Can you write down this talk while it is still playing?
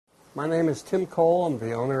My name is Tim Cole. I'm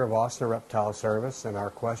the owner of Austin Reptile Service, and our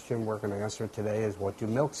question we're going to answer today is, what do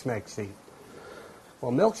milk snakes eat?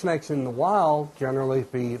 Well, milk snakes in the wild generally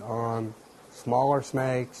feed on smaller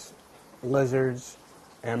snakes, lizards,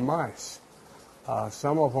 and mice.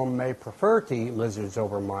 Some of them may prefer to eat lizards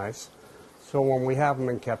over mice, so when we have them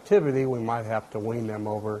in captivity, we might have to wean them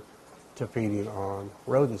over to feeding on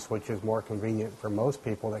rodents, which is more convenient for most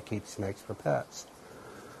people that keep snakes for pets.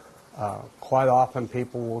 Quite often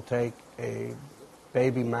people will take a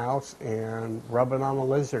baby mouse and rub it on a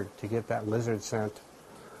lizard to get that lizard scent,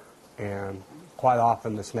 and quite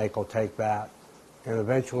often the snake will take that, and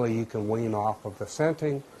eventually you can wean off of the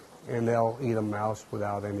scenting and they'll eat a mouse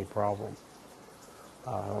without any problem.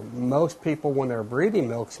 Most people, when they're breeding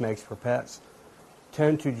milk snakes for pets,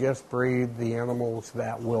 tend to just breed the animals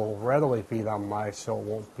that will readily feed on mice, so it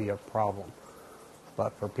won't be a problem.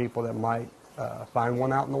 But for people that might find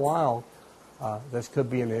one out in the wild, this could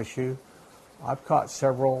be an issue. I've caught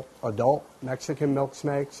several adult Mexican milk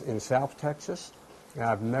snakes in South Texas, and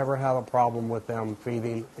I've never had a problem with them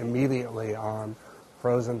feeding immediately on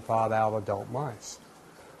frozen, thawed out adult mice.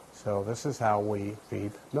 So this is how we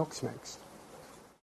feed milk snakes.